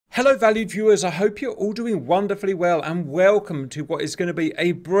Hello valued viewers, I hope you're all doing wonderfully well and welcome to what is going to be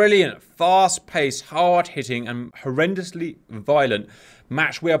a brilliant, fast-paced, hard-hitting and horrendously violent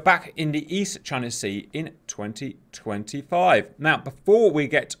match. We are back in the East China Sea in 2025. Now, before we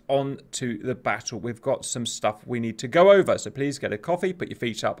get on to the battle, we've got some stuff we need to go over. So please get a coffee, put your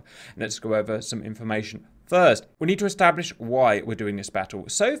feet up, and let's go over some information. First, we need to establish why we're doing this battle.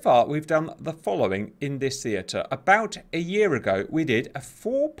 So far, we've done the following in this theatre. About a year ago, we did a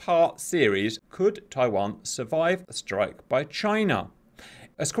 4-part series, Could Taiwan Survive a Strike by China?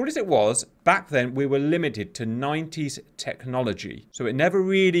 As cool as it was, back then we were limited to 90s technology, so it never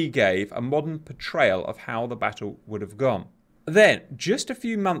really gave a modern portrayal of how the battle would have gone. Then, just a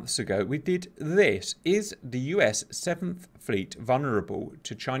few months ago, we did this. Is the US 7th Fleet vulnerable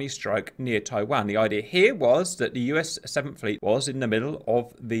to Chinese strike near Taiwan? The idea here was that the US 7th Fleet was in the middle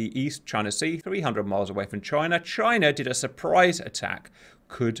of the East China Sea, 300 miles away from China. China did a surprise attack.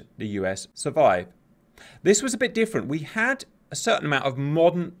 Could the US survive? This was a bit different. We had a certain amount of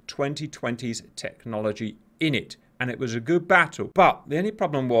modern 2020s technology in it, and it was a good battle. But the only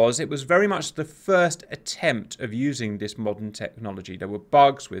problem was it was very much the first attempt of using this modern technology. There were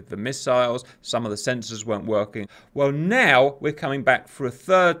bugs with the missiles, some of the sensors weren't working. Well, now we're coming back for a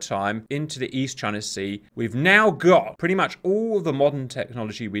third time into the East China Sea. We've now got pretty much all the modern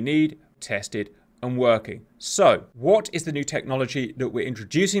technology we need tested and working. So, what is the new technology that we're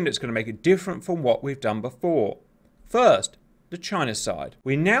introducing that's going to make it different from what we've done before? First, the China side.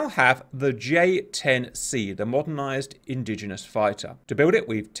 We now have the J-10C, the modernized indigenous fighter. To build it,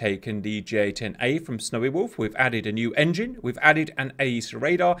 we've taken the J-10A from Snowy Wolf, we've added a new engine, we've added an AESA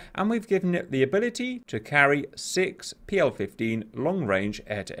radar, and we've given it the ability to carry 6 PL-15 long-range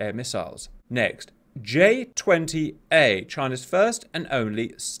air-to-air missiles. Next, J-20A, China's first and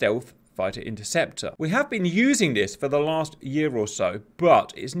only stealth fighter interceptor. We have been using this for the last year or so,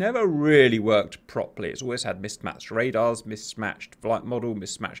 but it's never really worked properly. It's always had mismatched radars, mismatched flight model,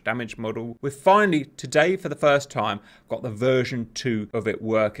 mismatched damage model. We've finally, today for the first time, got the version 2 of it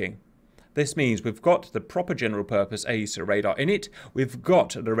working. This means we've got the proper general purpose AESA radar in it. We've got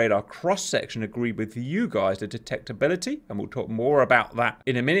the radar cross-section agreed with you guys, the detectability, and we'll talk more about that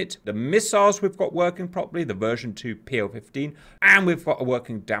in a minute. The missiles we've got working properly, the version 2 PL-15, and we've got a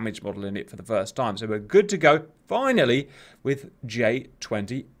working damage model in it for the first time. So we're good to go, finally, with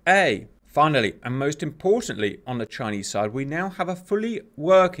J-20A. Finally, and most importantly, on the Chinese side, we now have a fully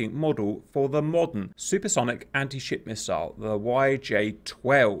working model for the modern supersonic anti-ship missile, the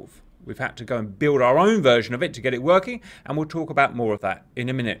YJ-12. We've had to go and build our own version of it to get it working, and we'll talk about more of that in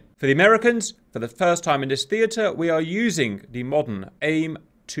a minute. For the Americans, for the first time in this theatre, we are using the modern AIM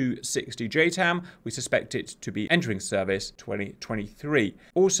 260 JTAM. We suspect it to be entering service 2023.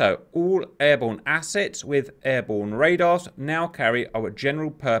 Also, all airborne assets with airborne radars now carry our general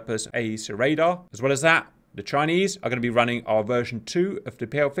purpose AESA radar. As well as that, the Chinese are going to be running our version 2 of the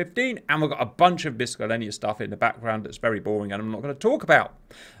PL-15, and we've got a bunch of miscellaneous stuff in the background that's very boring and I'm not going to talk about.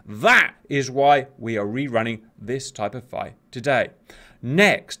 That is why we are rerunning this type of fight today.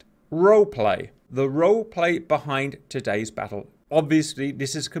 Next, roleplay. The roleplay behind today's battle. Obviously,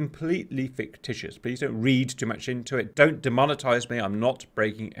 this is completely fictitious. Please don't read too much into it. Don't demonetize me. I'm not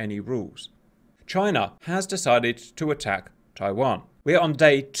breaking any rules. China has decided to attack Taiwan. We're on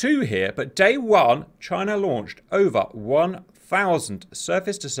day 2 here, but day 1, China launched over 1,000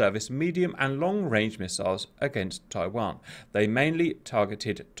 surface-to-surface medium and long-range missiles against Taiwan. They mainly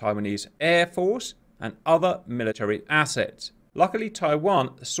targeted Taiwanese Air Force and other military assets. Luckily,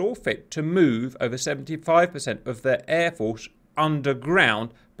 Taiwan saw fit to move over 75% of their Air Force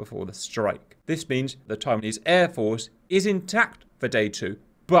underground before the strike. This means the Taiwanese Air Force is intact for day 2.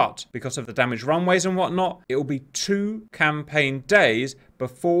 But because of the damaged runways and whatnot, it will be 2 campaign days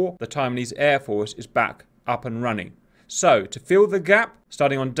before the Taiwanese Air Force is back up and running. So, to fill the gap,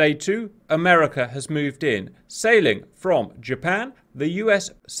 starting on day 2, America has moved in. Sailing from Japan, the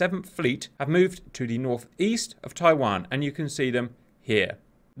US 7th Fleet have moved to the northeast of Taiwan, and you can see them here.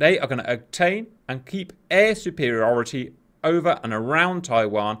 They are going to obtain and keep air superiority over and around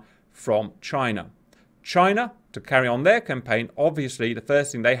Taiwan from China. China, to carry on their campaign, obviously the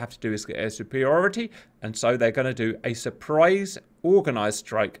first thing they have to do is get air superiority, and so they're going to do a surprise organised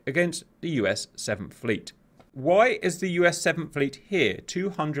strike against the US 7th Fleet. Why is the US 7th Fleet here,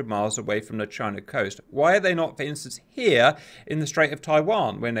 200 miles away from the China coast? Why are they not, for instance, here in the Strait of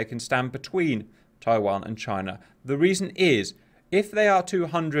Taiwan, when they can stand between Taiwan and China? The reason is, if they are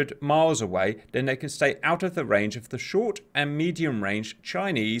 200 miles away, then they can stay out of the range of the short and medium range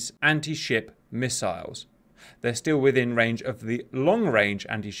Chinese anti-ship missiles. They're still within range of the long-range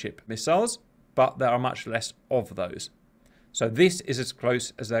anti-ship missiles, but there are much less of those. So this is as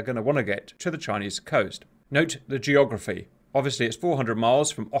close as they're going to want to get to the Chinese coast. Note the geography. Obviously, it's 400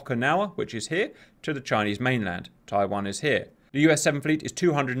 miles from Okinawa, which is here, to the Chinese mainland. Taiwan is here. The US 7th Fleet is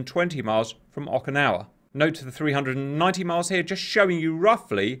 220 miles from Okinawa. Note the 390 miles here, just showing you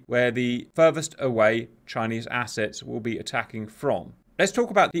roughly where the furthest away Chinese assets will be attacking from. Let's talk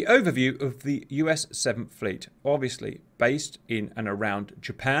about the overview of the US 7th Fleet. Obviously, based in and around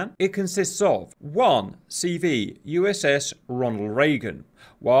Japan, it consists of 1 CV USS Ronald Reagan,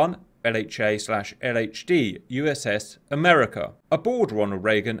 1 LHA/LHD USS America. Aboard Ronald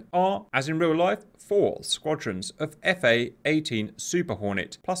Reagan are, as in real life, 4 squadrons of FA-18 Super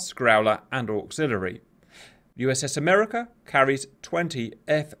Hornet, plus Growler and auxiliary. USS America carries 20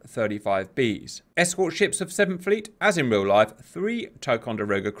 F-35Bs. Escort ships of 7th Fleet, as in real life, 3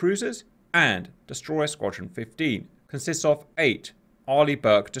 Ticonderoga cruisers and Destroyer Squadron 15, consists of 8 Arleigh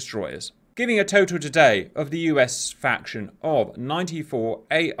Burke destroyers, giving a total today of the US faction of 94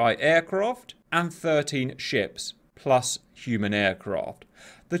 AI aircraft and 13 ships, plus human aircraft.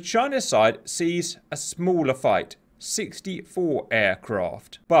 The China side sees a smaller fight, 64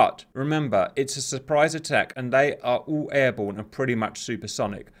 aircraft. But remember, it's a surprise attack and they are all airborne and pretty much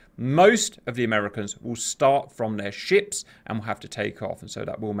supersonic. Most of the Americans will start from their ships and will have to take off, and so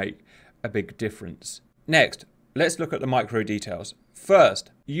that will make a big difference. Next, let's look at the micro details. First,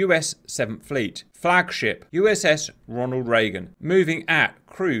 US 7th Fleet. Flagship USS Ronald Reagan. Moving at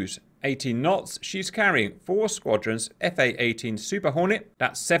cruise 18 knots, she's carrying 4 squadrons FA-18 Super Hornet,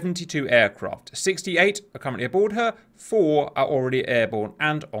 that's 72 aircraft. 68 are currently aboard her, 4 are already airborne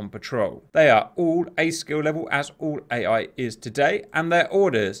and on patrol. They are all A skill level, as all AI is today, and their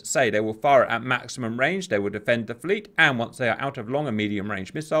orders say they will fire at maximum range, they will defend the fleet, and once they are out of long and medium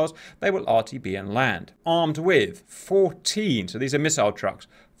range missiles, they will RTB and land. Armed with 14, so these are missile trucks,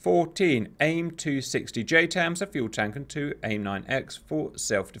 14 AIM-260 JTAMs, a fuel tank, and 2 AIM-9X for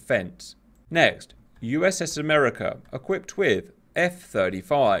self-defense. Next, USS America, equipped with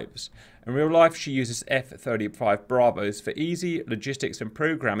F-35s. In real life, she uses F-35 Bravos. For easy logistics and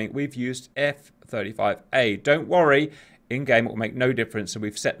programming, we've used F-35A. Don't worry, in-game it will make no difference, so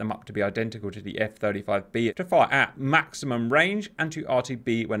we've set them up to be identical to the F-35B to fire at maximum range and to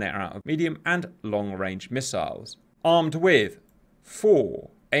RTB when they're out of medium and long-range missiles. Armed with 4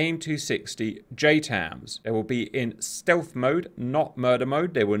 AIM-260 JTAMs. They will be in stealth mode, not murder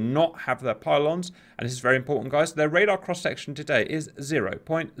mode. They will not have their pylons. And this is very important, guys. Their radar cross-section today is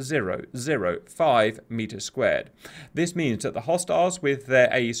 0.005 meters squared. This means that the hostiles with their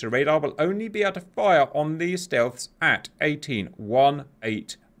AESA radar will only be able to fire on these stealths at 18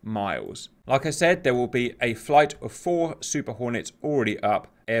 miles. Like I said, there will be a flight of 4 Super Hornets already up,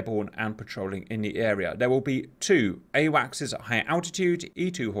 airborne and patrolling in the area. There will be 2 AWACSs at high altitude,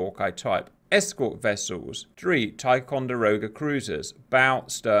 E2 Hawkeye type, escort vessels, 3 Ticonderoga cruisers, bow,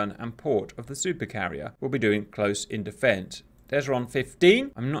 stern and port of the supercarrier will be doing close in defense. There's around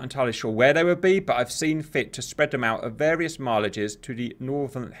 15. I'm not entirely sure where they would be, but I've seen fit to spread them out at various mileages to the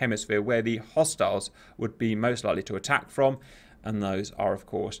northern hemisphere where the hostiles would be most likely to attack from, and those are, of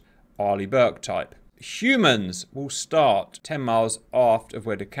course, Arleigh Burke type. Humans will start 10 miles aft of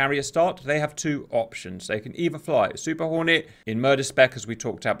where the carriers start. They have 2 options. They can either fly Super Hornet in murder spec, as we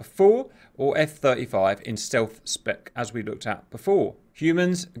talked about before, or F-35 in stealth spec, as we looked at before.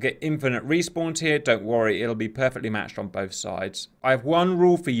 Humans get infinite respawns here. Don't worry, it'll be perfectly matched on both sides. I have one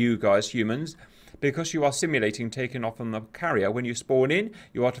rule for you guys, humans. Because you are simulating taking off on the carrier, when you spawn in,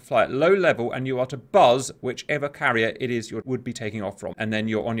 you are to fly at low level and you are to buzz whichever carrier it is you would be taking off from. And then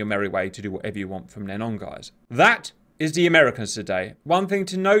you're on your merry way to do whatever you want from then on, guys. That is the Americans today. One thing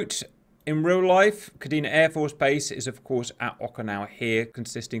to note, in real life, Kadena Air Force Base is, of course, at Okinawa here,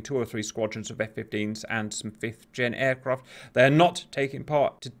 consisting 2 or 3 squadrons of F-15s and some 5th gen aircraft. They are not taking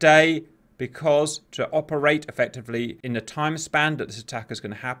part today, because to operate effectively in the time span that this attack is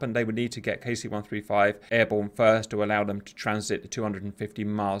going to happen, they would need to get KC-135 airborne first to allow them to transit the 250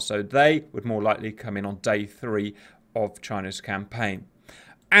 miles. So they would more likely come in on day 3 of China's campaign.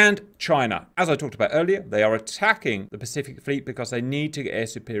 And China, as I talked about earlier, they are attacking the Pacific Fleet because they need to get air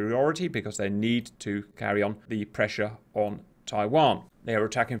superiority, because they need to carry on the pressure on Taiwan. They are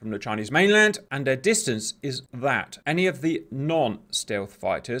attacking from the Chinese mainland, and their distance is that any of the non-stealth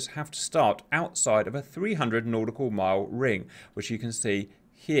fighters have to start outside of a 300 nautical mile ring, which you can see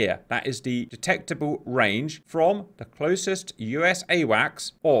here. That is the detectable range from the closest US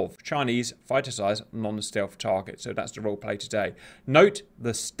AWACS of Chinese fighter-size non-stealth targets. So that's the role play today. Note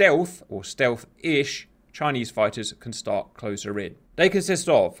the stealth or stealth-ish Chinese fighters can start closer in. They consist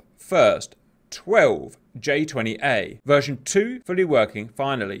of, first, 12 J-20A. Version 2 fully working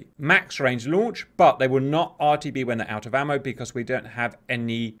finally. Max range launch, but they will not RTB when they're out of ammo because we don't have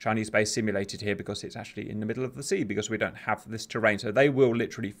any Chinese base simulated here because it's actually in the middle of the sea because we don't have this terrain. So they will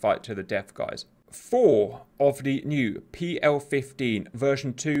literally fight to the death, guys. 4 of the new PL-15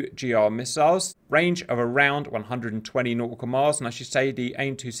 version 2 GR missiles, range of around 120 nautical miles, and I should say the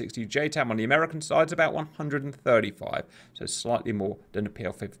AIM-260 JTAM on the American side is about 135, so slightly more than the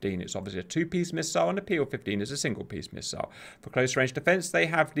PL-15. It's obviously a two-piece missile, and the PL-15 is a single-piece missile. For close-range defense, they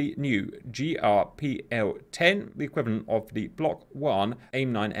have the new GRPL-10, the equivalent of the Block 1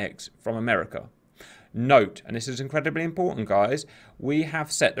 AIM-9X from America. Note, and this is incredibly important, guys, we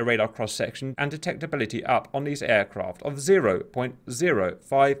have set the radar cross-section and detectability up on these aircraft of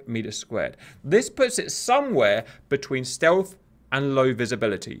 0.05 meters squared. This puts it somewhere between stealth and low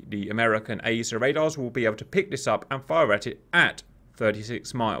visibility. The American AESA radars will be able to pick this up and fire at it at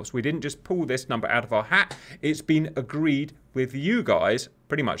 36 miles. We didn't just pull this number out of our hat. It's been agreed with you guys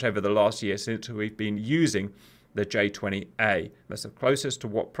pretty much over the last year since we've been using the J-20A. That's the closest to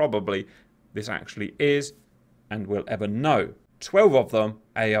what probably this actually is and we'll ever know. 12 of them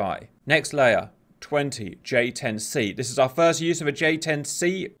AI. Next layer, 20 J-10C. This is our first use of a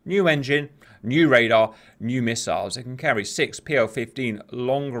J-10C. New engine, new radar, new missiles. It can carry 6 PL-15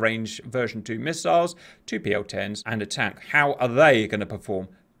 long-range version 2 missiles, 2 PL-10s and a tank. How are they going to perform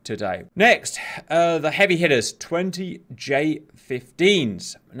today? Next, the heavy hitters, 20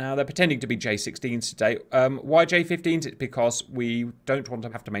 J-15s. Now, they're pretending to be J-16s today. Why J-15s? It's because we don't want to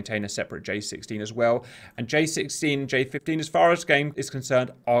have to maintain a separate J-16 as well. And J-16 and J-15, as far as game is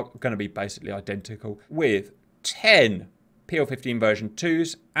concerned, are going to be basically identical with 10 PL-15 version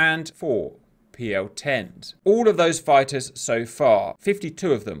 2s and 4 PL-10s. All of those fighters so far,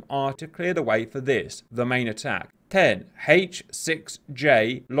 52 of them, are to clear the way for this, the main attack. 10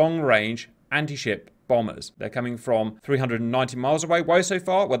 H-6J long-range anti-ship bombers. They're coming from 390 miles away. Why so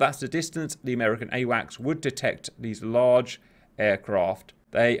far? Well, that's the distance the American AWACS would detect these large aircraft.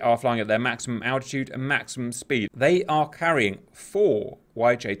 They are flying at their maximum altitude and maximum speed. They are carrying 4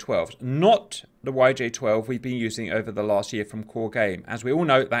 YJ-12s, not the YJ-12 we've been using over the last year from WarGames. As we all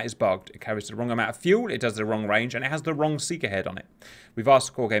know, that is bugged. It carries the wrong amount of fuel, it does the wrong range, and it has the wrong seeker head on it. We've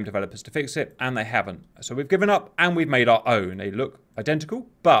asked WarGames developers to fix it, and they haven't. So we've given up, and we've made our own. They look identical,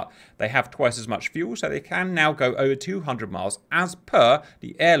 but they have twice as much fuel, so they can now go over 200 miles as per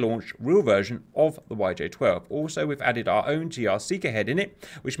the air-launched real version of the YJ-12. Also, we've added our own GR seeker head in it,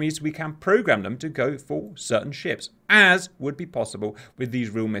 which means we can program them to go for certain ships, as would be possible with these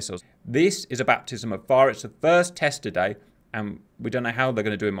real missiles. This is a baptism of fire. It's the first test today, and we don't know how they're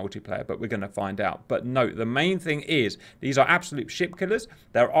going to do in multiplayer, but we're going to find out. But note, the main thing is these are absolute ship killers.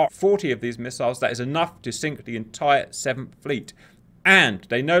 There are 40 of these missiles. That is enough to sink the entire 7th Fleet. And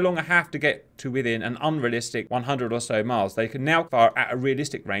they no longer have to get to within an unrealistic 100 or so miles. They can now fire at a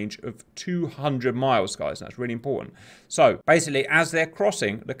realistic range of 200 miles, guys. And that's really important. So basically, as they're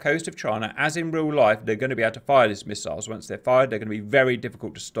crossing the coast of China, as in real life, they're going to be able to fire these missiles. Once they're fired, they're going to be very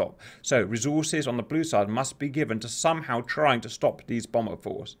difficult to stop. So resources on the blue side must be given to somehow trying to stop these bomber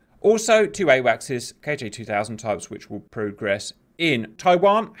force. Also, 2 AWACSs, KJ-2000 types, which will progress in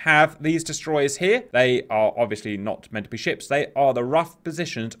Taiwan, have these destroyers here. They are obviously not meant to be ships. They are the rough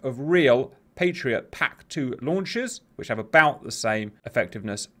positions of real Patriot PAC-2 launchers, which have about the same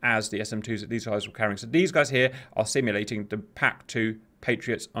effectiveness as the SM-2s that these guys were carrying. So these guys here are simulating the PAC-2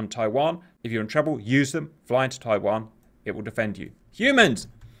 Patriots on Taiwan. If you're in trouble, use them. Fly into Taiwan. It will defend you. Humans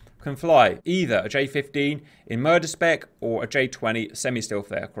can fly either a J-15 in murder spec or a J-20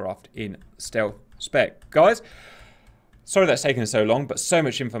 semi-stealth aircraft in stealth spec. Guys, sorry that's taken so long, but so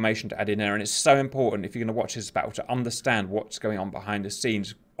much information to add in there, and it's so important if you're going to watch this battle to understand what's going on behind the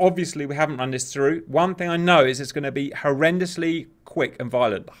scenes. Obviously, we haven't run this through. One thing I know is it's going to be horrendously quick and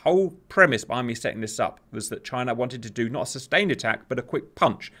violent. The whole premise behind me setting this up was that China wanted to do not a sustained attack, but a quick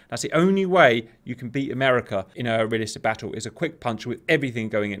punch. That's the only way you can beat America in a realistic battle, is a quick punch with everything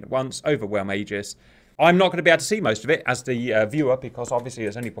going in at once, overwhelm Aegis. I'm not going to be able to see most of it as the viewer, because obviously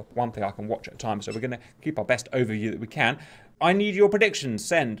there's only one thing I can watch at a time, so we're going to keep our best overview that we can. I need your predictions.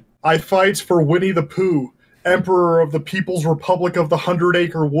 Send. I fight for Winnie the Pooh, Emperor of the People's Republic of the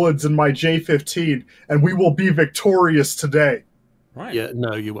 100-Acre Woods, in my J-15, and we will be victorious today. Right. Yeah,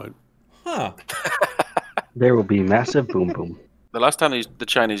 no, you won't. Huh. There will be massive boom boom. The last time the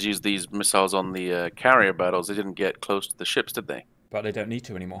Chinese used these missiles on the carrier battles, they didn't get close to the ships, did they? But they don't need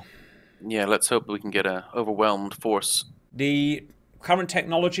to anymore. Yeah, let's hope we can get an overwhelmed force. The Current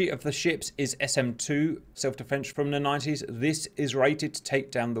technology of the ships is SM2, self-defense from the 90s. This is rated to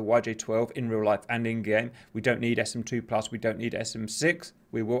take down the YJ-12 in real life and in-game. We don't need SM2 plus, we don't need SM6.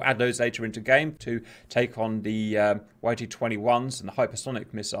 We will add those later into game to take on the YJ-21s and the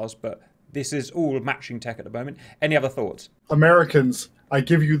hypersonic missiles, but this is all matching tech at the moment. Any other thoughts? Americans, I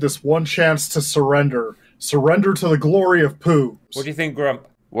give you this one chance to surrender. Surrender to the glory of poo. What do you think, Grump?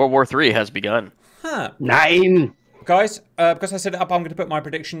 World War III has begun. Huh. 9. Guys, because I set it up, I'm going to put my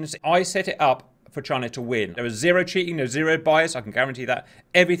predictions. I set it up for China to win. There was zero cheating, no zero bias, I can guarantee that.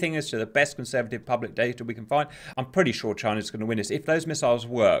 Everything is to the best conservative public data we can find. I'm pretty sure China's going to win this. If those missiles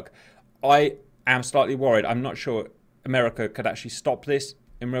work, I am slightly worried. I'm not sure America could actually stop this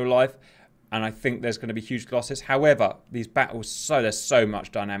in real life. And I think there's going to be huge losses. However, these battles, there's so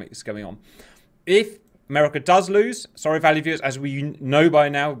much dynamics going on. If America does lose, sorry, value viewers, as we know by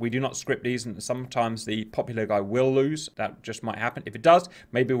now, we do not script these, and sometimes the popular guy will lose. That just might happen. If it does,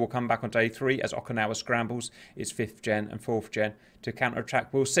 maybe we'll come back on day 3 as Okinawa scrambles its 5th gen and 4th gen to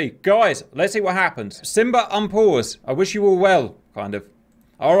counterattack. We'll see. Guys, let's see what happens. Simba, unpause. I wish you all well, kind of.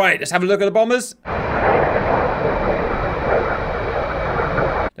 All right, let's have a look at the bombers.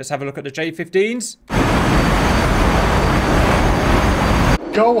 Let's have a look at the J-15s.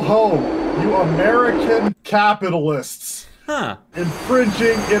 Go home, you American capitalists. Huh.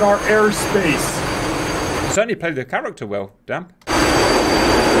 Infringing in our airspace. You certainly played the character well, Damp.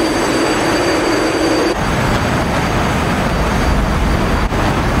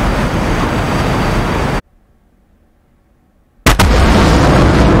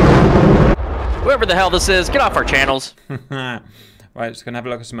 Whoever the hell this is, get off our channels. Right, just going to have a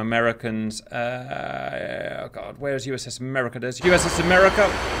look at some Americans. Oh God, where's USS America? There's USS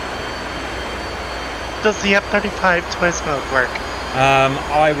America. Does the F-35 twist mode work?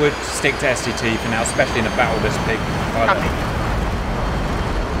 I would stick to STT for now, especially in a battle this big.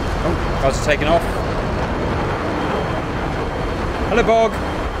 Oh, guys are taking off. Hello, Bog.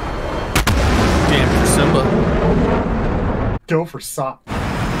 Damn for Simba. Go for SOP.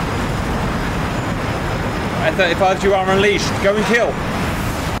 F-35, you are unleashed. Go and kill.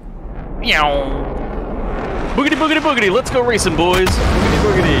 Meow. Boogity, boogity, boogity. Let's go racing, boys. Boogity,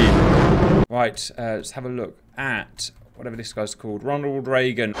 boogity. Right, let's have a look at whatever this guy's called. Ronald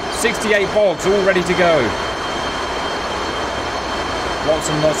Reagan. 68 bogs, all ready to go. Lots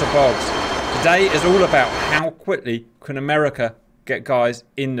and lots of bogs. Today is all about how quickly can America get guys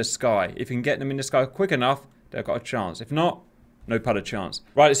in the sky. If you can get them in the sky quick enough, they've got a chance. If not, no putter chance.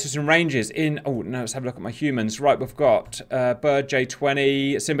 Right, let's do some ranges in... Oh, no, let's have a look at my humans. Right, we've got Bird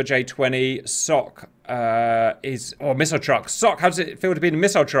J20, Simba J20, Sock is... Oh, missile truck. Sock, how does it feel to be in a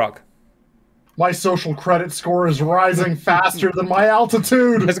missile truck? My social credit score is rising faster than my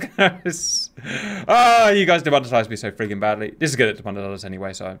altitude. Oh, you guys demonetize me so freaking badly. This is good at $1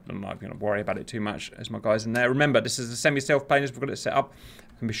 anyway, so I'm not going to worry about it too much as my guys in there. Remember, this is a semi-stealth plane as we've got it set up.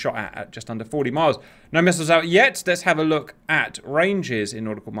 Can be shot at just under 40 miles. No missiles out yet. Let's have a look at ranges in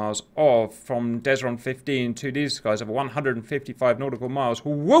nautical miles of from Desron 15 to these guys over 155 nautical miles.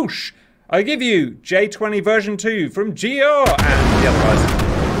 Whoosh! I give you J20 version 2 from GR and the other guys.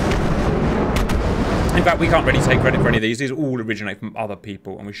 In fact, we can't really take credit for any of these. These all originate from other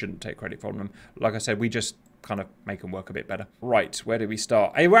people, and we shouldn't take credit from them. Like I said, we just kind of make them work a bit better. Right, where do we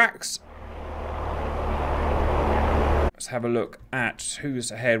start? AWACS. Let's have a look at who's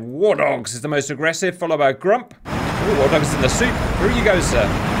ahead. WarDogs is the most aggressive, followed by Grump. Ooh, WarDogs is in the soup. Through you go, sir.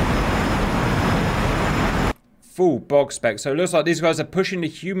 Full bog spec. So it looks like these guys are pushing, the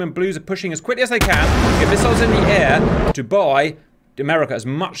human blues are pushing as quickly as they can to get missiles in the air to buy America as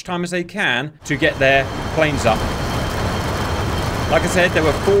much time as they can to get their planes up. Like I said, there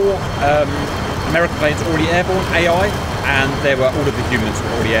were 4 American planes already airborne, AI, and there were all of the humans were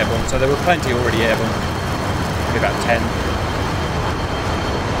already airborne, so there were plenty already airborne. Maybe about 10.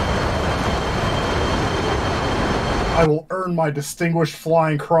 I will earn my distinguished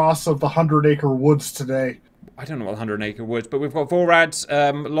flying cross of the 100-acre woods today. I don't know what 100-acre woods, but we've got Vorad's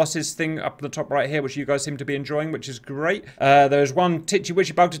losses thing up the top right here, which you guys seem to be enjoying, which is great. There's one titchy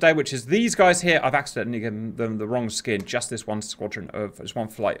witchy bug today, which is these guys here. I've accidentally given them the wrong skin. Just this one squadron of, this one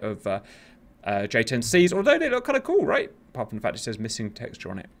flight of J10Cs, although they look kind of cool, right? Apart from the fact it says missing texture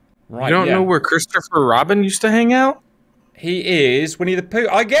on it. Right, you don't know where Christopher Robin used to hang out? He is Winnie the Pooh.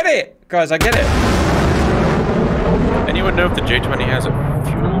 I get it, guys, I get it. Anyone know if the J20 has a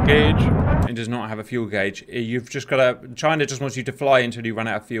fuel gauge? It does not have a fuel gauge. You've just got to... China just wants you to fly until you run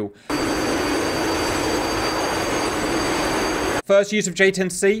out of fuel. First use of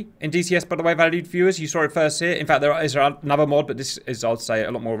J10C in DCS, by the way, valued viewers. You saw it first here. In fact, there is another mod, but this is, I'd say,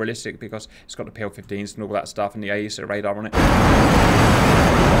 a lot more realistic because it's got the PL-15s and all that stuff and the AESA radar on it.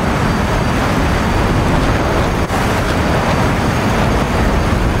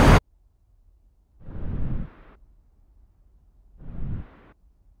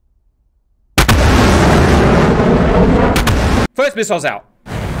 First missile's out.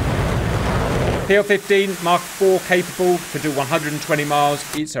 PL-15 Mark IV capable, could do 120 miles.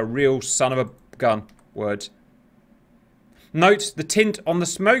 It's a real son of a gun. Words. Note the tint on the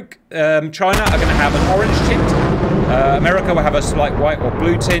smoke. China are going to have an orange tint. America will have a slight white or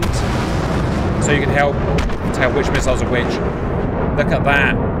blue tint. So you can help tell which missiles are which. Look at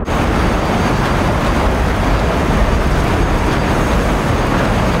that.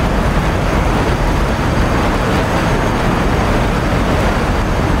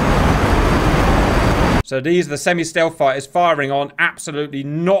 So these are the semi-stealth fighters firing on absolutely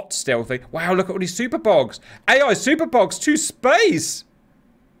not stealthy. Wow, look at all these super bogs. AI super bogs to space.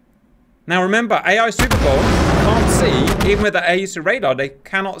 Now remember, AI super bogs can't see, even with the AESA radar, they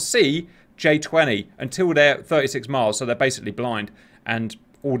cannot see J-20 until they're 36 miles. So they're basically blind. And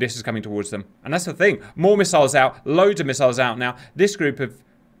all this is coming towards them. And that's the thing. More missiles out, loads of missiles out now. This group of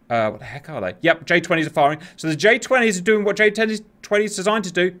what the heck are they? Yep, J-20s are firing. So the J-20s are doing what J-20 is designed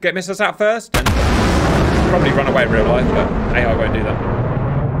to do. Get missiles out first and probably run away in real life, but AI won't do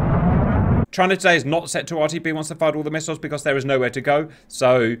that. China today is not set to RTB once they've fired all the missiles because there is nowhere to go.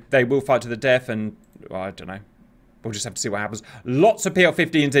 So they will fight to the death and, well, I don't know. We'll just have to see what happens. Lots of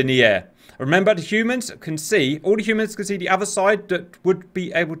PL-15s in the air. Remember, the humans can see, all the humans can see the other side that would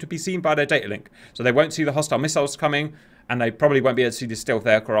be able to be seen by their data link. So they won't see the hostile missiles coming, and they probably won't be able to see the stealth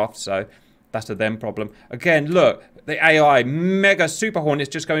aircraft, so that's a them problem. Again, look, the AI mega super hornets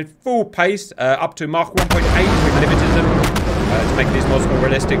just going full pace up to Mach 1.8. We've limited them to make these mods more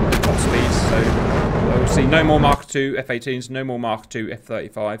realistic with the top speeds. So we'll see no more Mark II F-18s, no more Mark II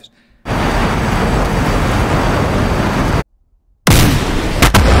F-35s.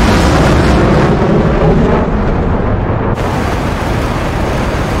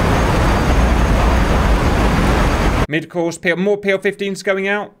 Mid-course, more PL-15s going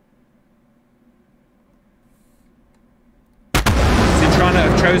out. So China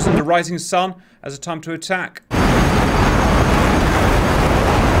have chosen the rising sun as a time to attack.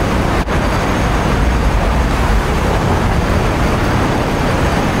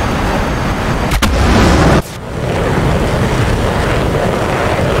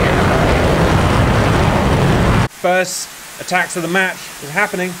 First attacks of the match is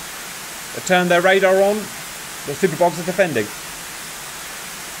happening. They turned their radar on. The super bogs are defending.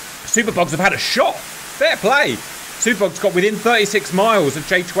 Super bogs have had a shot. Fair play. Super bogs got within 36 miles of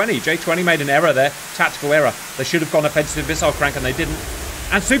J-20. J-20 made an error there. Tactical error. They should have gone offensive missile crank and they didn't.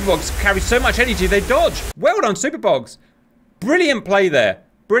 And super bogs carry so much energy they dodge. Well done, super bogs. Brilliant play there.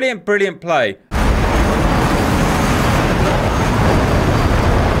 Brilliant, brilliant play.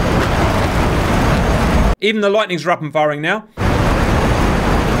 Even the lightnings are up and firing now.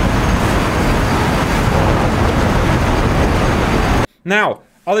 Now,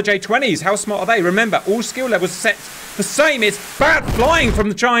 other J-20s, how smart are they? Remember, all skill levels set the same. It's bad flying from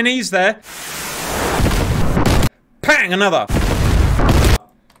the Chinese there. Pang, another.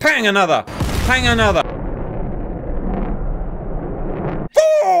 Pang, another. Pang, another.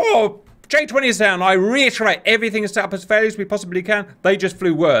 4 J-20s down. I reiterate, everything is set up as fairly as we possibly can. They just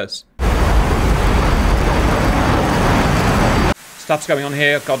flew worse. Stuff's going on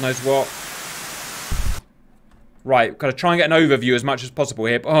here, God knows what. Right, got to try and get an overview as much as possible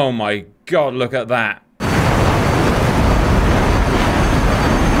here. Oh my God, look at that.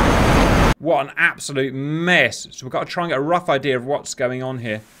 What an absolute mess. So we've got to try and get a rough idea of what's going on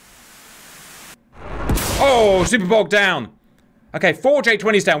here. Oh, super bog down. Okay, 4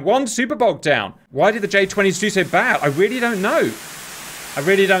 J-20s down, 1 super bog down. Why did the J-20s do so bad? I really don't know. I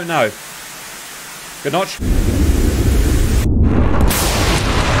really don't know. Good notch.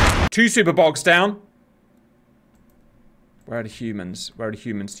 2 super bogs down. Where are the humans? Where are the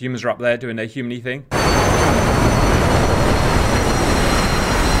humans? The humans are up there doing their human-y thing.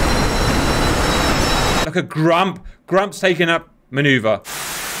 Look at Grump. Grump's taking up maneuver.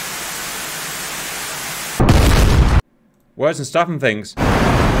 Words and stuff and things.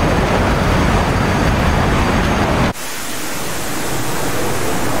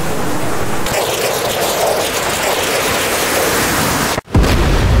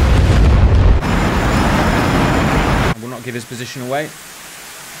 Give his position away.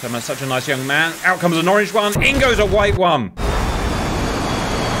 Someone's such a nice young man. Out comes an orange one. In goes a white one.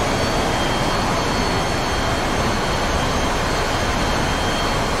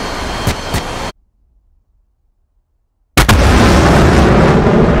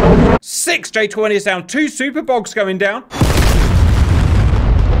 Six J-20s down. 2 super bogs going down.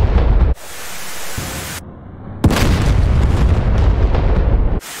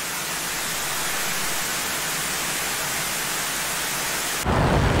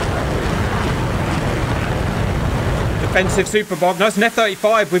 Defensive super bog. No, it's an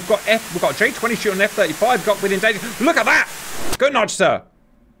F-35. We've got J-20 shooting an F-35. Got within danger. Look at that! Good notch, sir.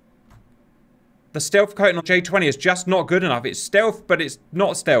 The stealth coating on J-20 is just not good enough. It's stealth, but it's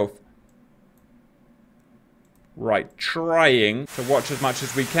not stealth. Right, trying to watch as much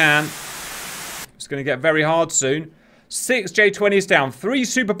as we can. It's going to get very hard soon. 6 J-20s down. 3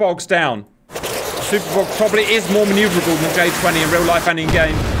 super bogs down. Super bog probably is more maneuverable than J-20 in real life and in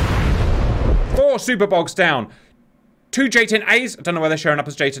game. 4 super bogs down. 2 J-10As. I don't know why they're showing up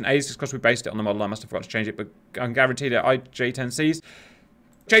as J-10As. It's because we based it on the model. I must have forgot to change it, but I'm guaranteed they're J-10Cs.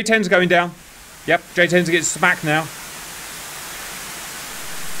 J-10's going down. Yep, J-10's getting smacked now.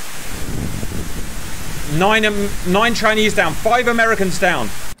 9 Chinese down. 5 Americans down.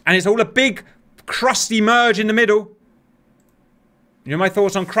 And it's all a big, crusty merge in the middle. You know my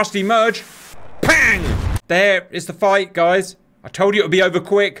thoughts on crusty merge? Bang! There is the fight, guys. I told you it would be over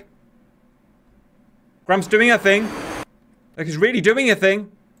quick. Grump's doing a thing. Like, he's really doing a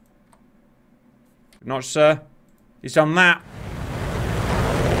thing. Good notch, sir. He's done that.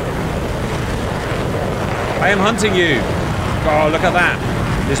 I am hunting you. Oh, look at that.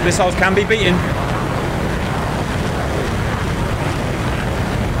 These missiles can be beaten.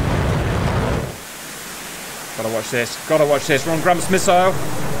 Gotta watch this. Gotta watch this. We're on Grump's missile.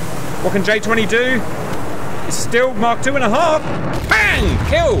 What can J-20 do? It's still Mark 2.5. Bang!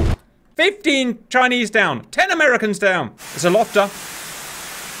 Kill! 15 Chinese down. 10 Americans down. It's a lofter.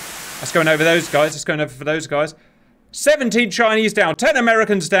 That's going over those guys. That's going over for those guys. 17 Chinese down. 10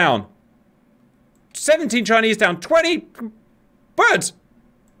 Americans down. 17 Chinese down. 20 birds.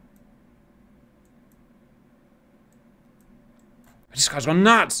 This guy's gone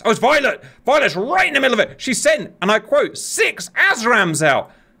nuts. Oh, it's Violet. Violet's right in the middle of it. She sent, and I quote, 6 ASRAMs out.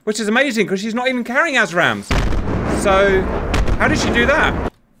 Which is amazing, because she's not even carrying ASRAMs. So, how did she do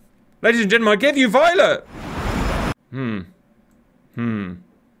that? Ladies and gentlemen, I give you Violet. Good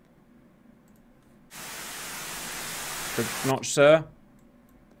notch, sir.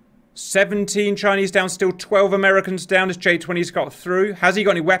 17 Chinese down, still 12 Americans down as J-20's got through. Has he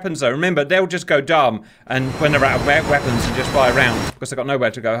got any weapons, though? Remember, they'll just go dumb, and when they're out of weapons, and just fly around, because they've got nowhere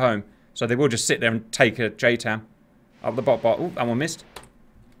to go home. So they will just sit there and take a J-TAM. Up the bot. Oh, that one missed.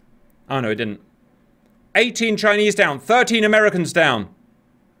 Oh, no, it didn't. 18 Chinese down, 13 Americans down.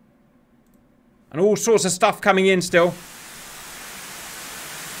 And all sorts of stuff coming in still.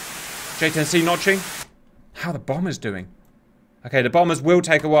 J-10C notching. How are the bombers doing? Okay, the bombers will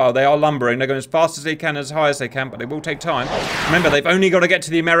take a while. They are lumbering. They're going as fast as they can, as high as they can, but they will take time. Remember, they've only got to get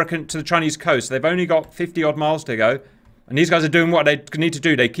to the Chinese coast. They've only got 50 odd miles to go. And these guys are doing what they need to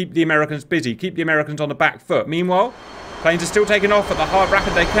do. They keep the Americans busy, keep the Americans on the back foot. Meanwhile, planes are still taking off at the hard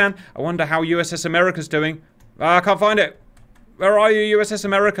rapid they can. I wonder how USS America's doing. I can't find it. Where are you, USS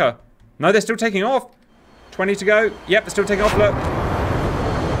America? No, they're still taking off. 20 to go. Yep, they're still taking off, look.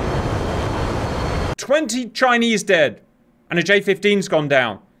 20 Chinese dead. And a J-15's gone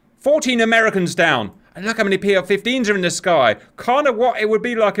down. 14 Americans down. And look how many PL-15s are in the sky. Kind of what it would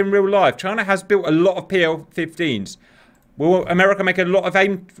be like in real life. China has built a lot of PL-15s. Will America make a lot of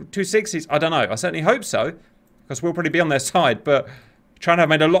AIM-260s? I don't know. I certainly hope so. Because we'll probably be on their side. But China have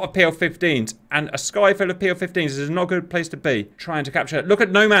made a lot of PL-15s. And a sky full of PL-15s is not a good place to be. Trying to capture it. Look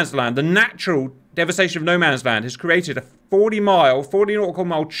at No Man's Land. The natural devastation of No Man's Land has created a 40 nautical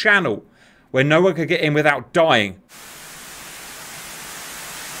mile channel where no one could get in without dying.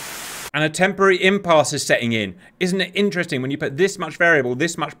 And a temporary impasse is setting in. Isn't it interesting when you put this much variable,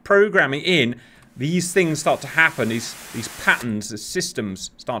 this much programming in, these things start to happen, these patterns, the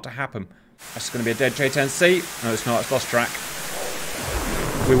systems start to happen. That's going to be a dead J-10C. No, it's not. It's lost track.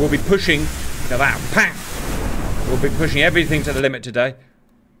 We will be pushing to that. Bang! We'll be pushing everything to the limit today.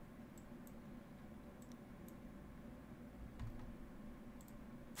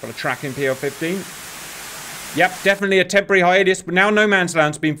 Got a track in PL-15. Yep, definitely a temporary hiatus, but now No Man's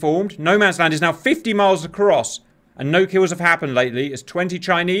Land's been formed. No Man's Land is now 50 miles across, and no kills have happened lately. It's 20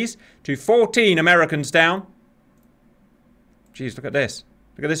 Chinese to 14 Americans down. Jeez, look at this.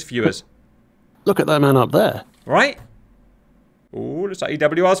 Look at this, viewers. Look at that man up there. Right? Oh, looks like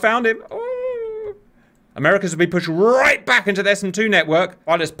EWR's found him. Oh. Americans have been pushed right back into the SM2 network.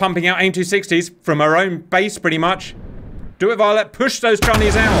 Violet's pumping out AIM-260s from her own base, pretty much. Do it, Violet. Push those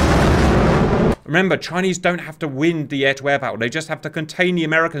Chinese out. Remember, Chinese don't have to win the air-to-air battle. They just have to contain the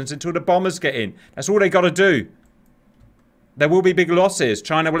Americans until the bombers get in. That's all they got to do. There will be big losses.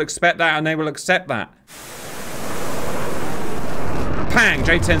 China will expect that, and they will accept that. Pang!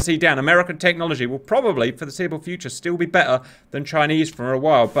 J-10C down. American technology will probably, for the foreseeable future, still be better than Chinese for a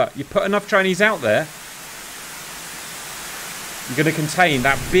while. But you put enough Chinese out there, you're going to contain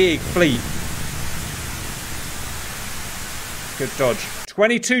that big fleet. Good dodge.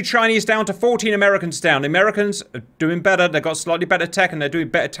 22 Chinese down to 14 Americans down. The Americans are doing better. They've got slightly better tech and they're doing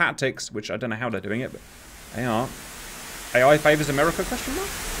better tactics, which I don't know how they're doing it, but they are. AI favors America, question mark?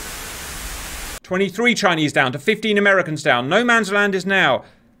 23 Chinese down to 15 Americans down. No man's land is now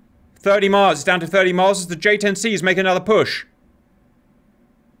 30 miles. It's down to 30 miles as the J-10Cs make another push.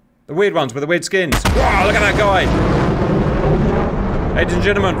 The weird ones with the weird skins. Wow, look at that guy. Ladies and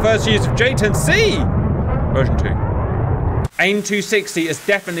gentlemen, first use of J-10C. Version 2. AIM 260 is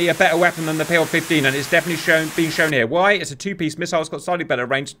definitely a better weapon than the PL-15, and it's definitely being shown here. Why? It's a two-piece missile. It's got slightly better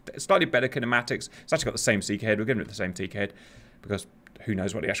range, slightly better kinematics. It's actually got the same seeker head. We're giving it the same seeker head because who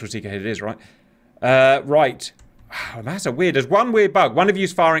knows what the actual seeker head is, right? Right. Wow, that's a weird. There's one weird bug. One of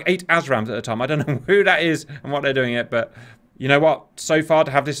you's firing 8 ASRAMs at a time. I don't know who that is and what they're doing it, but you know what? So far,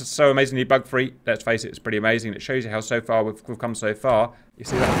 to have this so amazingly bug-free, let's face it, it's pretty amazing. It shows you how so far we've come so far. You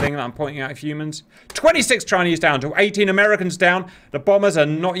see that thing that I'm pointing out of humans? 26 Chinese down to 18 Americans down. The bombers are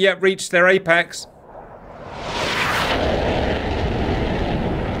not yet reached their apex.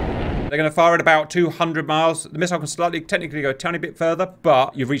 They're going to fire at about 200 miles. The missile can technically go a tiny bit further,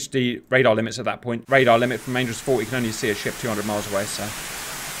 but you've reached the radar limits at that point. Radar limit from Ranger's 40, you can only see a ship 200 miles away, so.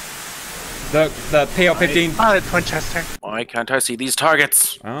 The PL-15. Oh, it's Winchester. Why can't I see these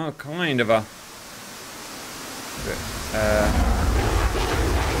targets? Oh, kind of a.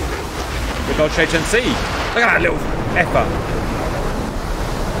 Good old J-10C. Look at that little effer.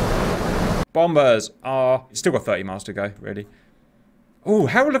 Bombers are still got 30 miles to go, really. Oh,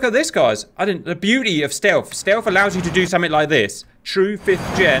 how look at this, guys. The beauty of stealth. Stealth allows you to do something like this. True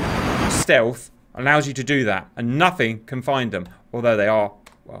 5th gen stealth allows you to do that, and nothing can find them. Although they are,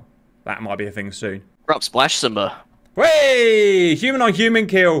 well, that might be a thing soon. Drop splash Simba. Hey! Human on human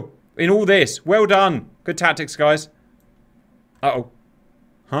kill in all this. Well done. Good tactics, guys. Uh-oh.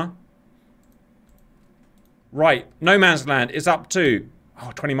 Huh? Right. No man's land is up to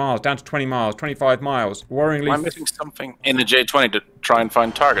 20 miles, down to 20 miles, 25 miles. Worryingly. I'm missing something in the J-20 to try and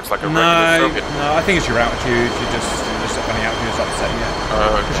find targets like a regular Soviet. No, I think it's your altitude. You're just running altitude. It's upsetting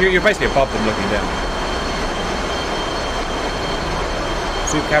it. Because you're basically above them looking down.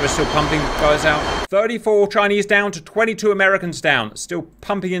 Super Cav is still pumping guys out. 34 Chinese down to 22 Americans down. Still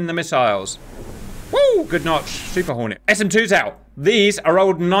pumping in the missiles. Woo! Good notch. Super Hornet. SM-2's out. These are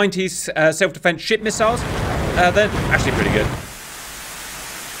old 90s self-defense ship missiles. They're actually pretty good.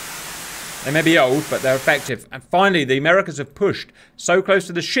 They may be old, but they're effective. And finally, the Americans have pushed so close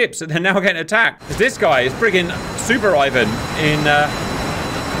to the ships that they're now getting attacked. Because this guy is friggin' Super Ivan in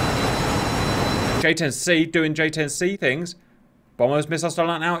J-10C, doing J-10C things. Bombers, missiles still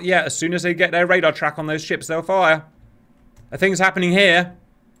aren't out yet. As soon as they get their radar track on those ships, they'll fire. A thing's happening here.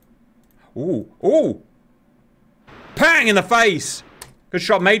 Ooh, ooh. Pang in the face. Good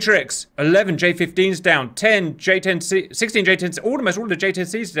shot, Matrix. 11 J-15s down. 10 J-10C, 16 J-10C. Almost all the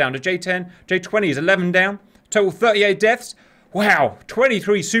J-10Cs down. The J-10, J-20s, 11 down. Total 38 deaths. Wow,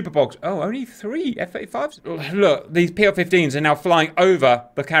 23 Superbogs. Oh, only 3 F-35s. Look, these PL-15s are now flying over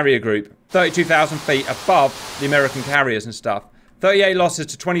the carrier group. 32,000 feet above the American carriers and stuff. 38 losses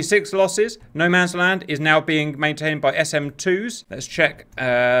to 26 losses. No Man's Land is now being maintained by SM-2s. Let's check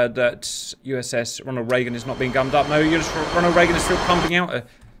that USS Ronald Reagan is not being gummed up. No, Ronald Reagan is still pumping out a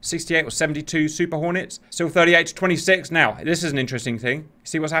 68 or 72 Super Hornets. Still 38 to 26. Now, this is an interesting thing.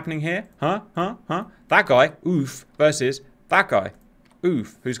 See what's happening here? Huh? That guy, oof, versus that guy,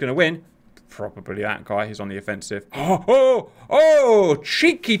 oof. Who's going to win? Probably that guy. He's on the offensive. Oh,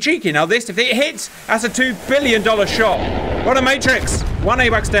 cheeky. Now this, if it hits, that's a $2 billion shot. What a Matrix. 1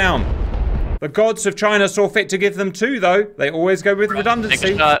 AWACS down. The gods of China saw fit to give them 2, though. They always go with redundancy.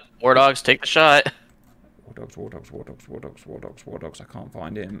 Take the shot. War Dogs, take the shot. War Dogs. I can't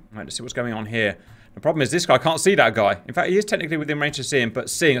find him. Right, let's see what's going on here. The problem is this guy can't see that guy. In fact, he is technically within range to see him, but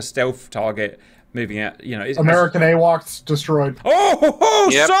seeing a stealth target moving out, you know. American AWACS destroyed.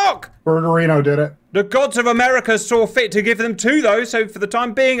 Yep. Sock! Bergerino did it. The gods of America saw fit to give them 2, though, so for the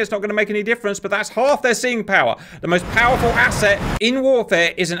time being, it's not going to make any difference, but that's half their seeing power. The most powerful asset in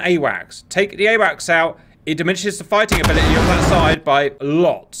warfare is an AWACS. Take the AWACS out, it diminishes the fighting ability on that side by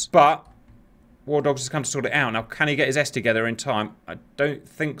lots. But War Dogs has come to sort it out. Now, can he get his S together in time? I don't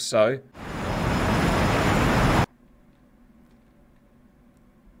think so.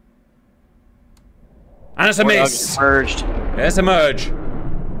 And it's a miss. Merged. There's a merge.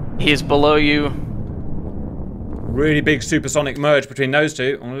 He's below you. Really big supersonic merge between those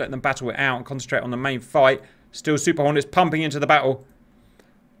two. I'm going to let them battle it out and concentrate on the main fight. Still Super Hornets pumping into the battle.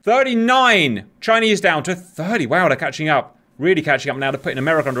 39. Chinese down to 30. Wow, they're catching up. Really catching up now. They're putting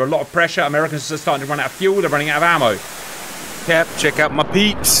America under a lot of pressure. Americans are starting to run out of fuel. They're running out of ammo. Cap, check out my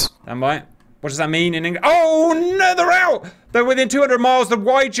peeps. Stand by. What does that mean in English? Oh, no, they're out. They're within 200 miles. The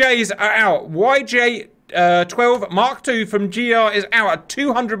YJs are out. YJ 12 Mark II from GR is out at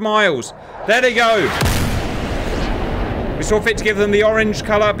 200 miles. There they go. We saw fit to give them the orange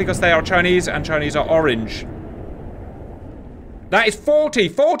color because they are Chinese and Chinese are orange. That is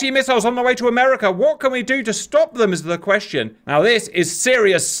 40 missiles on the way to America. What can we do to stop them is the question. Now this is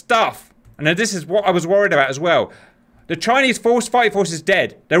serious stuff. And this is what I was worried about as well. The Chinese fighting force is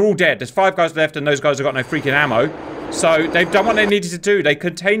dead. They're all dead. There's 5 guys left and those guys have got no freaking ammo. So they've done what they needed to do. They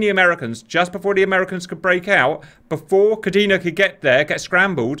contained the Americans just before the Americans could break out, before Kadena could get there, get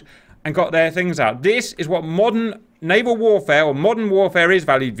scrambled, and got their things out. This is what modern naval warfare or modern warfare is,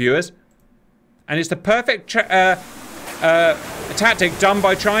 valued viewers. And it's the perfect tactic done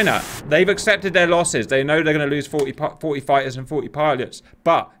by China. They've accepted their losses. They know they're going to lose 40 fighters and 40 pilots.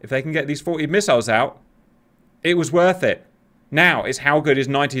 But if they can get these 40 missiles out, it was worth it. Now, it's how good is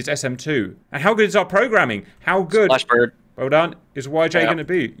 90's SM2? And how good is our programming? How good... Flashbird. Well done. Is YJ going to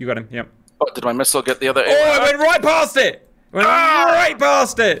be? You got him, yep. Oh, did my missile get the other... Oh, it went right past it! It went right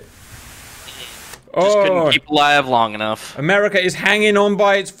past it! Just couldn't keep alive long enough. America is hanging on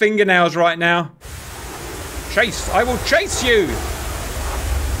by its fingernails right now. Chase! I will chase you!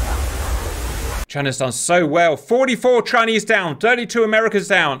 China's done so well. 44 Chinese down, 32 Americans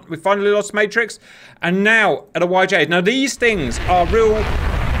down. We finally lost Matrix. And now at a YJ. Now these things are real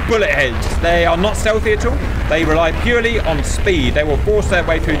bullet heads. They are not stealthy at all. They rely purely on speed. They will force their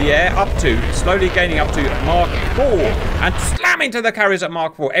way through the air up to, slowly gaining up to Mark 4 and slam into the carriers at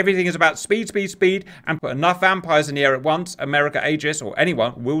Mark 4. Everything is about speed, speed, speed, and put enough vampires in the air at once. America, Aegis, or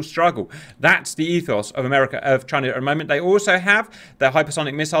anyone will struggle. That's the ethos of China at the moment. They also have their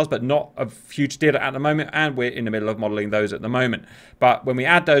hypersonic missiles, but not a huge deal at the moment, and we're in the middle of modeling those at the moment. But when we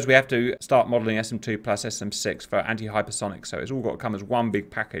add those, we have to start modeling SM2 plus SM6 for anti-hypersonic. So it's all got to come as one big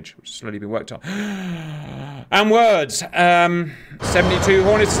package, which has slowly been worked on. And words. 72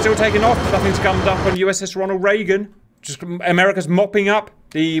 Hornets are still taking off. Nothing's come up on USS Ronald Reagan. Just America's mopping up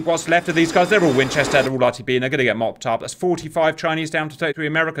what's left of these guys. They're all Winchester, they're all RTB, and they're going to get mopped up. That's 45 Chinese down to 33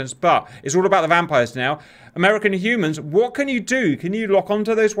 Americans. But it's all about the vampires now. American humans, what can you do? Can you lock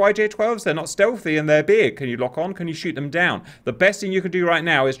onto those YJ-12s? They're not stealthy and they're big. Can you lock on? Can you shoot them down? The best thing you can do right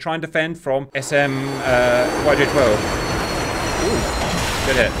now is try and defend from YJ-12. Ooh,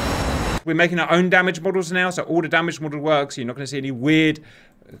 good hit. We're making our own damage models now, so all the damage model works. You're not going to see any weird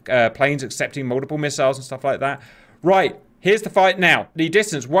planes accepting multiple missiles and stuff like that. Right, here's the fight now. The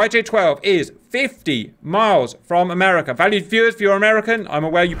distance, YJ-12 is 50 miles from America. Valued viewers, if you're American, I'm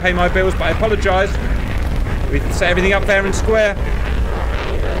aware you pay my bills, but I apologize. We set everything up fair and square.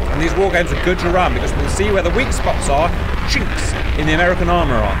 And these war games are good to run because we'll see where the weak spots are, chinks in the American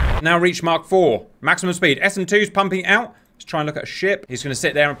armor are. Now reach Mark 4, maximum speed. SM2's pumping out. Let's try and look at a ship. He's going to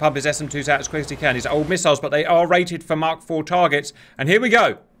sit there and pump his SM2s out as quick as he can. These are old missiles, but they are rated for Mark 4 targets. And here we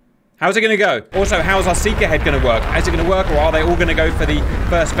go. How's it going to go? Also, how's our Seeker head going to work? Is it going to work, or are they all going to go for the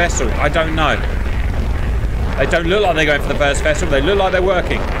first vessel? I don't know. They don't look like they're going for the first vessel. They look like they're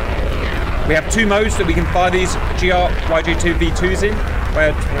working. We have 2 modes that we can fire these YJ-2 V2s in.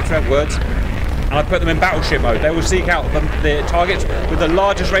 Where words. And I put them in battleship mode. They will seek out the targets with the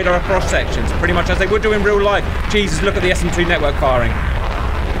largest radar cross sections, pretty much as they would do in real life. Jesus, look at the SM2 network firing.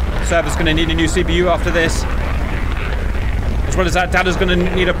 Server's going to need a new CPU after this. As well as that, Dada's going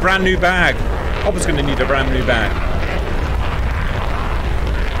to need a brand new bag. Hopper's going to need a brand new bag.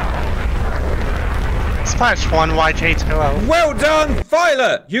 Splash 1 YJ-2. Well done,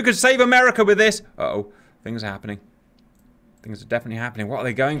 Violet! You could save America with this. Uh-oh, things are happening. Things are definitely happening. What are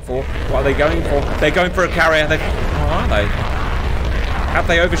they going for? What are they going for? They're going for a carrier. Oh, are they? Have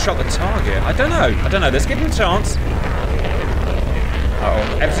they overshot the target? I don't know. I don't know. Let's give them a chance.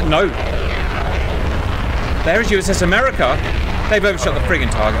 Uh-oh. No. There is USS America. They've overshot the friggin'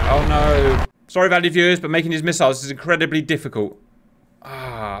 target. Oh, no. Sorry, valued viewers, but making these missiles is incredibly difficult.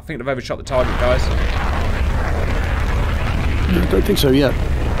 Ah, I think they've overshot the target, guys. I don't think so yet.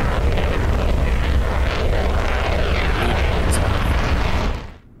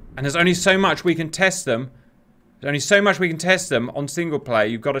 And there's only so much we can test them. There's only so much we can test them on single player.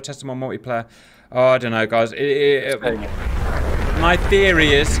 You've got to test them on multiplayer. Oh, I don't know, guys. My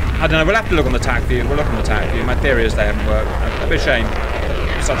theory is... I don't know. We'll have to look on the Tacview. We'll look on the Tacview. My theory is they haven't worked. A bit of shame.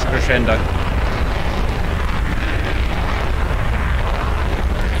 Such a crescendo.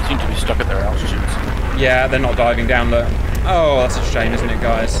 They seem to be stuck at their altitudes. Yeah, they're not diving down low. Oh, that's a shame, isn't it,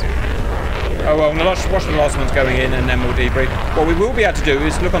 guys? Oh well, we'll watch the last ones going in and then we'll debrief. What we will be able to do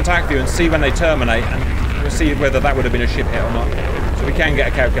is look on Tacview and see when they terminate, and we'll see whether that would have been a ship hit or not. So we can get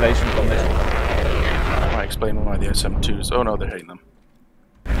a calculation from this. I might explain why the SM2s... Oh no, they're hitting them.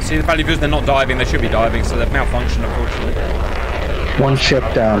 See the value viewers, they're not diving. They should be diving, so they've malfunctioned, unfortunately. One ship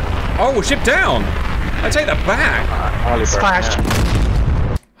down. Oh, ship down! I take that back. Splashed.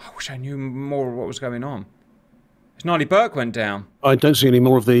 I wish I knew more of what was going on. Gnarly Burke went down. I don't see any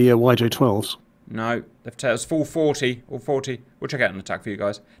more of the YJ-12s. No, they've taken us full 40 or 40. We'll check out an attack for you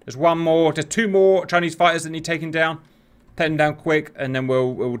guys. There's one more. There's 2 more Chinese fighters that need taking down. Take them down quick, and then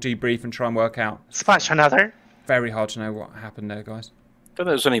we'll debrief and try and work out. Splash another. Very hard to know what happened there, guys. I thought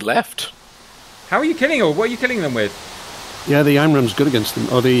there was any left. How are you killing them? What are you killing them with? Yeah, the AMRAAM's good against them.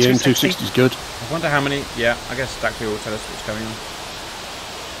 Oh, the M260's good. I wonder how many. Yeah, I guess Tacview will tell us what's going on.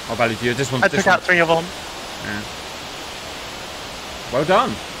 Oh, value view. This one. I took out 3 of them. Yeah. Well done,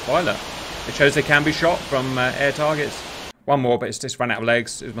 Violet. It shows they can be shot from air targets. One more, but it's just run out of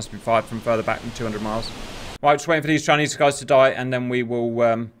legs. It must be fired from further back than 200 miles. Right, just waiting for these Chinese guys to die, and then we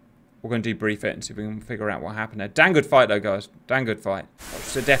will. We're going to debrief it and see if we can figure out what happened there. Damn good fight, though, guys. Damn good fight.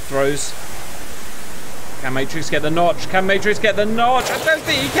 Watch the death throws. Can Matrix get the notch? Can Matrix get the notch? I don't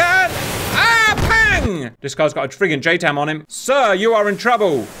think he can. Ah, pang! This guy's got a friggin' JTAM on him. Sir, you are in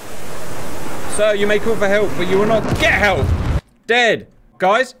trouble. Sir, you may call for help, but you will not get help. Dead.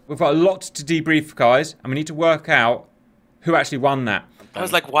 Guys, we've got a lot to debrief, guys, and we need to work out who actually won that. I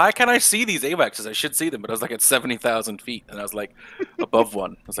was like, why can't I see these AWACS? I should see them, but I was like at 70,000 feet, and I was like above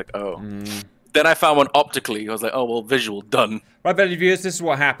one. I was like, oh. Then I found one optically. I was like, oh, well, visual, done. Right, value viewers, this is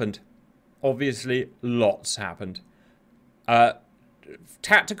what happened. Obviously, lots happened.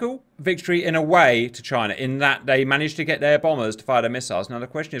 Tactical victory in a way to China, in that they managed to get their bombers to fire their missiles. Now, the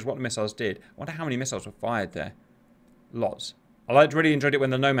question is what the missiles did. I wonder how many missiles were fired there. Lots. I really enjoyed it when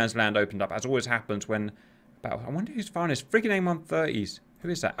the no man's land opened up, as always happens when... I wonder who's firing his friggin' A130s. Who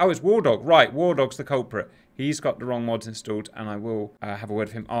is that? Oh, it's WarDog. Right, WarDog's the culprit. He's got the wrong mods installed, and I will have a word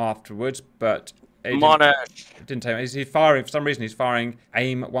with him afterwards, but... It didn't take... He's firing, for some reason, he's firing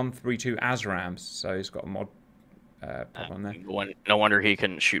AIM-132 ASRAAMs, so he's got a mod problem there. No wonder he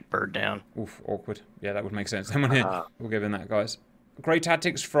couldn't shoot Bird down. Oof, awkward. Yeah, that would make sense. Then we'll give him that, guys. Great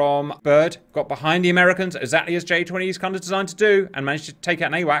tactics from Bird. Got behind the Americans, exactly as J-20 is kind of designed to do, and managed to take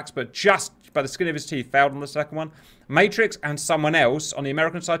out an AWACS, but just by the skin of his teeth, failed on the second one. Matrix and someone else on the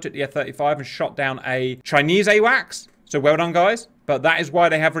American side took the F-35 and shot down a Chinese AWACS. So well done, guys. But that is why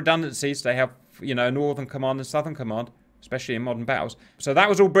they have redundancies. They have, you know, Northern Command and Southern Command, especially in modern battles. So that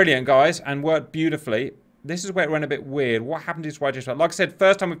was all brilliant, guys, and worked beautifully. This is where it went a bit weird. What happened to this YJ? Like I said,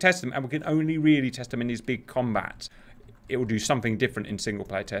 first time we've tested them, and we can only really test them in these big combats. It will do something different in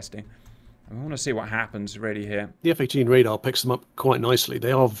single-player testing. I want to see what happens really here. The F-18 radar picks them up quite nicely.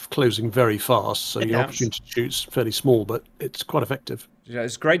 They are closing very fast, so the opportunity to shoot's fairly small, but it's quite effective. Yeah,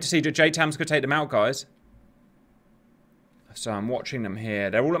 it's great to see that JTAM's going to take them out, guys. So I'm watching them here.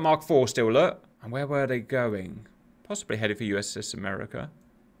 They're all at Mark 4 still, look. And where were they going? Possibly headed for USS America.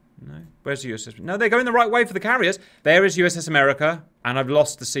 No. Where's the USS? No, they're going the right way for the carriers. There is USS America, and I've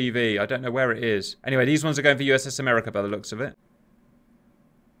lost the CV. I don't know where it is. Anyway, these ones are going for USS America by the looks of it.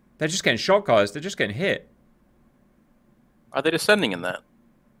 They're just getting shot, guys. They're just getting hit. Are they descending in that?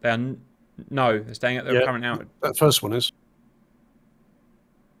 They are... No, they're staying at their current out. That first one is.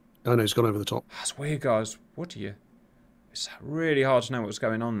 Oh, no, he's gone over the top. That's weird, guys. What do you... It's really hard to know what's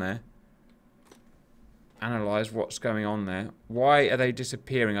going on there. Analyze what's going on there. Why are they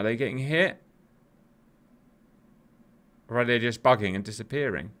disappearing? Are they getting hit? Or are they just bugging and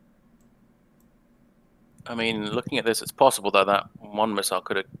disappearing? I mean, looking at this, it's possible that that one missile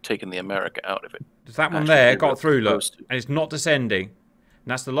could have taken the America out of it. Does that one there got through, look? And it's not descending. And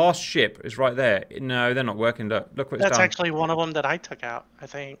that's the last ship. It's right there. No, they're not working. Look what it's done. That's actually one of them that I took out, I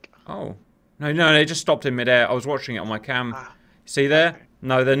think. Oh. No, they just stopped in midair. I was watching it on my cam. See there? Okay.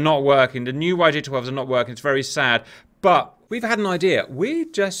 No, they're not working. The new YJ-12s are not working. It's very sad. But we've had an idea. We're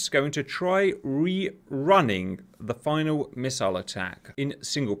just going to try rerunning the final missile attack in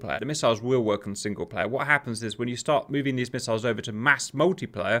single player. The missiles will work on single player. What happens is when you start moving these missiles over to mass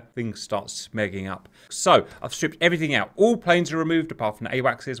multiplayer, things start smegging up. So I've stripped everything out. All planes are removed apart from the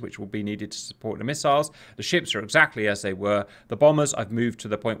AWACSs, which will be needed to support the missiles. The ships are exactly as they were. The bombers I've moved to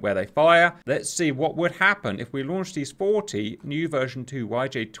the point where they fire. Let's see what would happen if we launched these 40 new version 2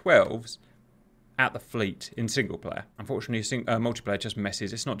 YJ-12s at the fleet in single player. Unfortunately, multiplayer just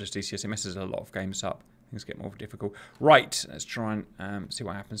messes. It's not just DCS, it messes a lot of games up. Things get more difficult. Right, let's try and see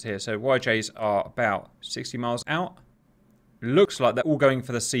what happens here. So YJs are about 60 miles out. Looks like they're all going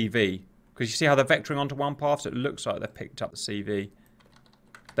for the CV. Because you see how they're vectoring onto one path, so it looks like they've picked up the CV.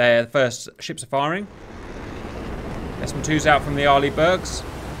 There, the first ships are firing. SM2's out from the Arleigh Burghs.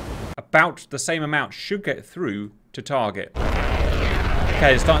 About the same amount should get through to target.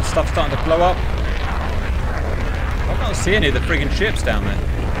 Okay, stuff's starting to blow up. I can't see any of the friggin' ships down there.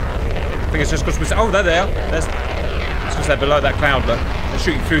 think it's just because we're... Oh, there they are. It's because they're below that cloud, look. They're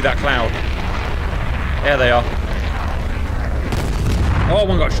shooting through that cloud. There they are. Oh,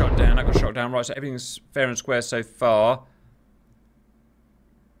 one got shot down. That got shot down. Right, so everything's fair and square so far.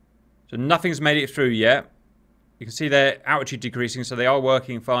 So nothing's made it through yet. You can see their altitude decreasing, so they are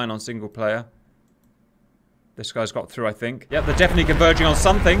working fine on single player. This guy's got through, I think. Yep, they're definitely converging on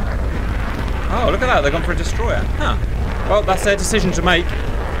something. Oh, look at that. They've gone for a destroyer. Huh. Well, that's their decision to make.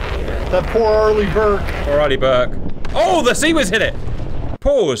 That poor Arlie Burke. Poor Arlie Burke. Oh, the Seawiz hit it.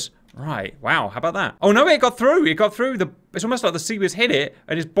 Pause. Right. Wow. How about that? Oh, no, it got through. It got through. It's almost like the Seawiz hit it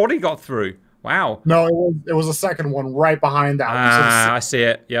and his body got through. Wow. No, it was a second one right behind that one. Ah, I see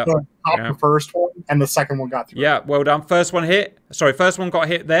it. Yeah. The first one, and the second one got through. Yeah, well done. First one hit. Sorry, first one got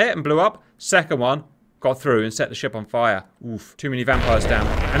hit there and blew up. Second one got through and set the ship on fire. Oof. Too many vampires down.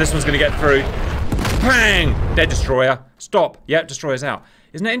 And this one's going to get through. Bang! Dead destroyer. Stop. Yep, destroyer's out.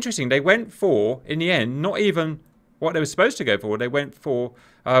 Isn't that interesting? They went for, in the end, not even what they were supposed to go for. They went for,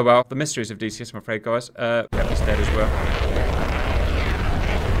 oh, well, the mysteries of DCS, I'm afraid, guys. Yep, it's dead as well.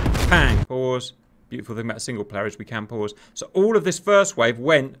 Bang. Pause. Beautiful thing about single player is we can pause. So all of this first wave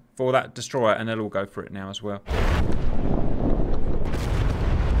went for that destroyer, and they'll all go for it now as well.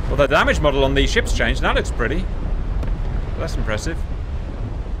 Well, the damage model on these ships changed. That looks pretty. That's impressive.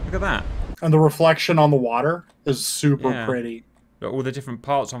 Look at that. And the reflection on the water is super pretty. Look, all the different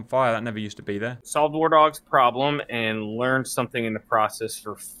parts on fire, that never used to be there. Solved WarDog's problem and learned something in the process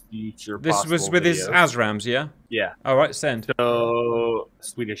for future This was with his ASRAMs, yeah? Yeah. All right, send. So,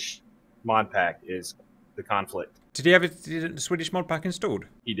 Swedish mod pack is the conflict. Did he have a Swedish mod pack installed?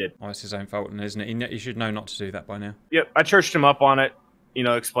 He did. Oh, it's his own fault, isn't it? He should know not to do that by now. Yep, I churched him up on it. You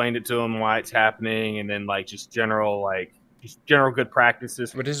know, explained it to him why it's happening, and then like just general good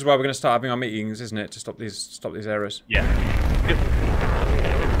practices. But this is why we're going to start having our meetings, isn't it, to stop these errors? Yeah. Yep.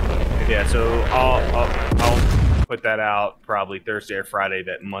 Yeah. So I'll put that out probably Thursday or Friday.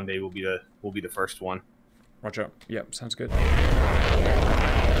 That Monday will be the first one. Roger. Yep. Sounds good.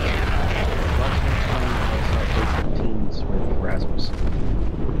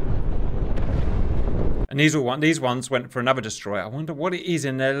 And these ones went for another destroyer. I wonder what it is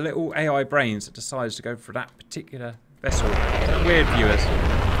in their little AI brains that decides to go for that particular vessel. Is that weird, viewers?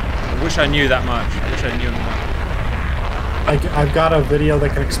 I wish I knew that much. I wish I knew that. I've got a video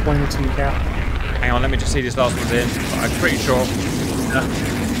that can explain it to you, Cap. Hang on, let me just see this last one's in. I'm pretty sure.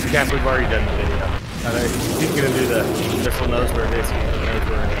 Cap, we've already done the video. He's going to do the missile knows where it is.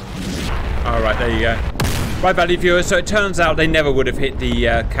 Alright, there you go. Right, value viewers, so it turns out they never would have hit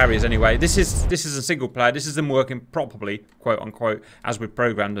the carriers anyway. This is a single player. This is them working properly, quote unquote, as we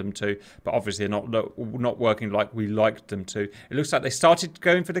programmed them to. But obviously they're not working like we liked them to. It looks like they started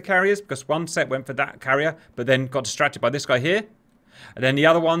going for the carriers because one set went for that carrier, but then got distracted by this guy here. And then the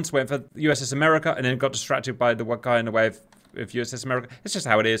other ones went for USS America and then got distracted by the guy in the way of USS America. It's just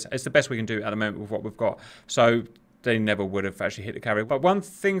how it is. It's the best we can do at the moment with what we've got. So they never would have actually hit the carrier. But one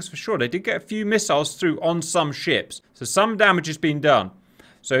thing's for sure, they did get a few missiles through on some ships. So some damage has been done.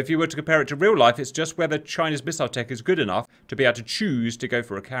 So if you were to compare it to real life, it's just whether China's missile tech is good enough to be able to choose to go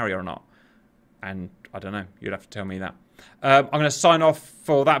for a carrier or not. And I don't know, you'd have to tell me that. I'm going to sign off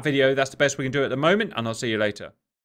for that video. That's the best we can do at the moment, and I'll see you later.